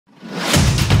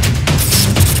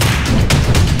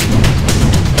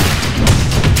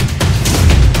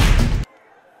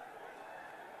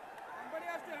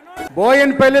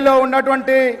బోయిన్పల్లిలో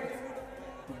ఉన్నటువంటి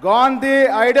గాంధీ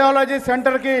ఐడియాలజీ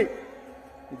సెంటర్కి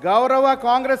గౌరవ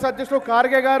కాంగ్రెస్ అధ్యక్షులు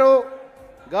ఖార్గే గారు,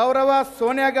 గౌరవ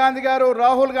సోనియా గాంధీ గారు,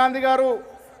 రాహుల్ గాంధీ గారు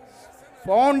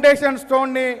ఫౌండేషన్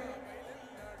స్టోన్ని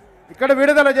ఇక్కడ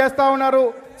విడుదల చేస్తూ ఉన్నారు.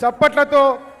 చప్పట్లతో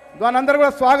దానందరూ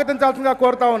కూడా స్వాగతించాల్సిందిగా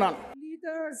కోరుతా ఉన్నాను.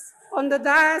 Leaders on the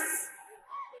dais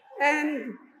and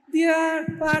dear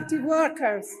party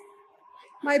workers,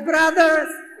 my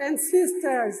brothers and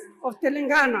sisters of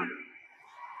Telangana.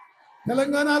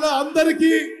 తెలంగాణలో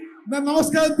అందరికీ నేను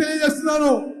నమస్కారం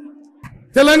తెలియజేస్తున్నాను.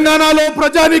 తెలంగాణలో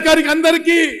ప్రజానీకానికి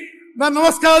అందరికీ నా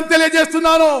నమస్కారం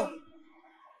తెలియజేస్తున్నాను.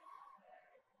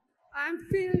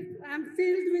 I'm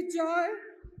filled with joy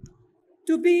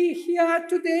to be here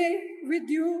today with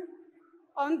you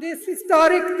on this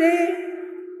historic day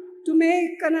to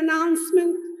make an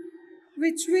announcement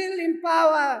which will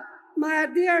empower my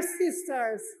dear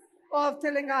sisters of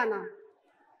Telangana.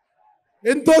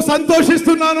 ఎంతో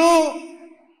సంతోషిస్తున్నాను.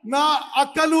 నా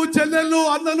అక్కలు, చెల్లెళ్ళు,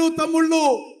 అన్నలు, తమ్ముళ్ళు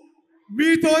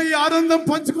మీతో ఈ ఆనందం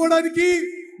పంచుకోవడానికి,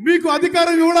 మీకు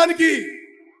అధికారం ఇవ్వడానికి.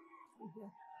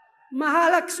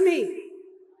 Mahalakshmi,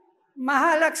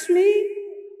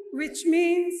 which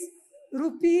means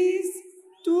rupees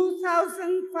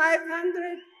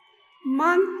 2,500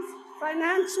 month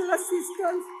financial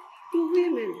assistance to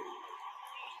women.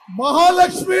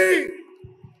 Mahalakshmi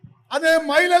అనే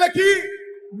మహిళలకి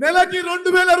నెలకి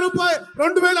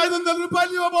 2,500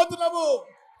 రూపాయలు ఇవ్వబోతున్నాము.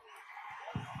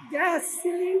 Gas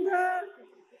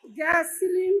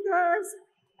cylinders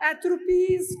at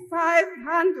rupees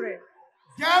 500.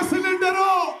 Gas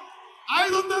cylinder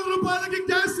 500 రూపాయలకి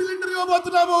gas cylinder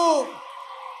ఇవ్వబోతున్నాము.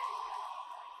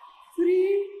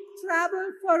 Free travel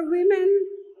for women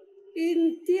in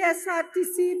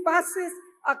TSRTC buses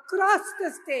across the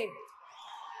state.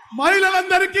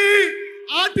 మహిళలందరికీ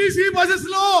ఆర్టీసీ బసెస్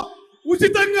లో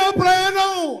ఉచితంగా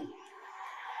ప్రయాణం.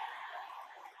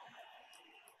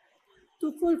 To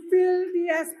fulfill the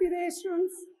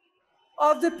aspirations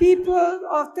of the people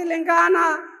of Telangana,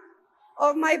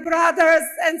 of my brothers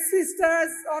and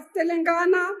sisters of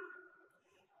Telangana,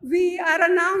 we are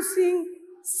announcing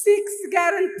 6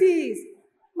 guarantees,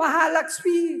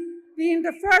 Mahalakshmi being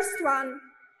the first one,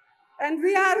 and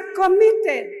we are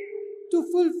committed to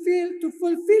fulfill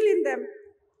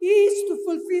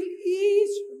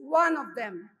each one of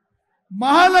them.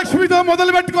 మహాలక్ష్మితో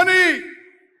మొదలు పెట్టుకొని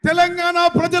తెలంగాణ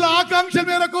ప్రజల ఆకాంక్ష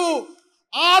మేరకు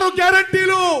 6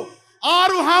 గ్యారెంటీలు,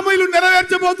 6 హామీలు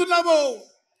నెరవేర్చబోతున్నాము.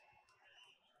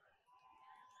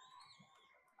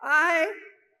 I,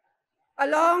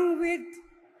 along with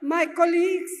my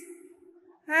colleagues,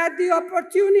 had the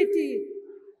opportunity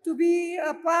to be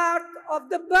a part of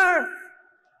the birth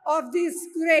of this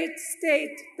great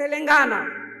state, Telangana.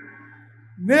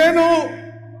 నేను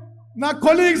నా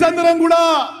colleagues అందరం కూడా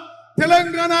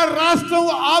తెలంగాణ రాష్ట్రం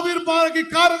ఆవిర్భావానికి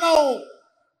కారణం.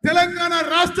 తెలంగాణ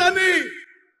రాష్ట్రాన్ని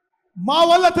మా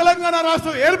వల్ల తెలంగాణ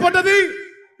రాష్ట్రం ఏర్పడ్డది.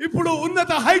 ఇప్పుడు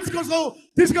ఉన్నత హైట్స్ కోసం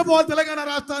తీసుకుపోవాలి తెలంగాణ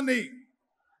రాష్ట్రాన్ని.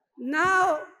 Now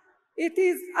it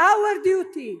is our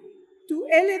duty to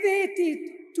elevate it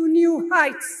to new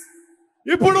heights.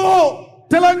 ఇప్పుడు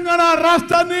తెలంగాణ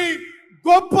రాష్ట్రాన్ని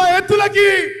గొప్ప ఎత్తులకి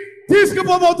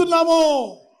తీసుకుపోబోతున్నాము.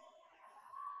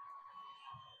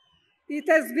 It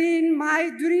has been my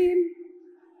dream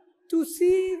to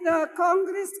see the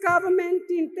Congress government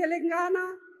in Telangana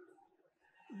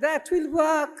that will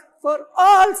work for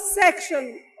all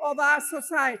sections of our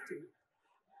society.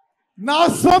 నా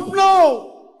స్వప్నం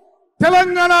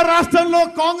తెలంగాణ రాష్ట్రంలో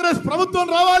కాంగ్రెస్ ప్రభుత్వం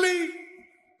రావాలి.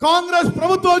 కాంగ్రెస్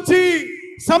ప్రభుత్వం వచ్చి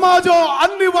సమాజం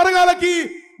అన్ని వర్గాలకి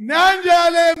న్యాయం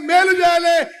చేయాలి, మేలు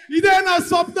చేయాలి. ఇదే నా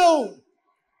స్వప్నం.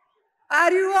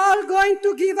 Are you all going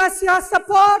to give us your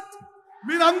support?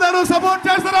 మీరందరూ సపోర్ట్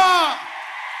చేస్తారా?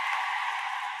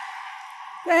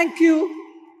 Thank you.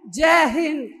 Jai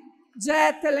Hind, Jai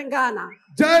Telangana.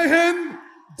 జై హింద్,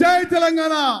 జై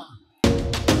తెలంగాణ.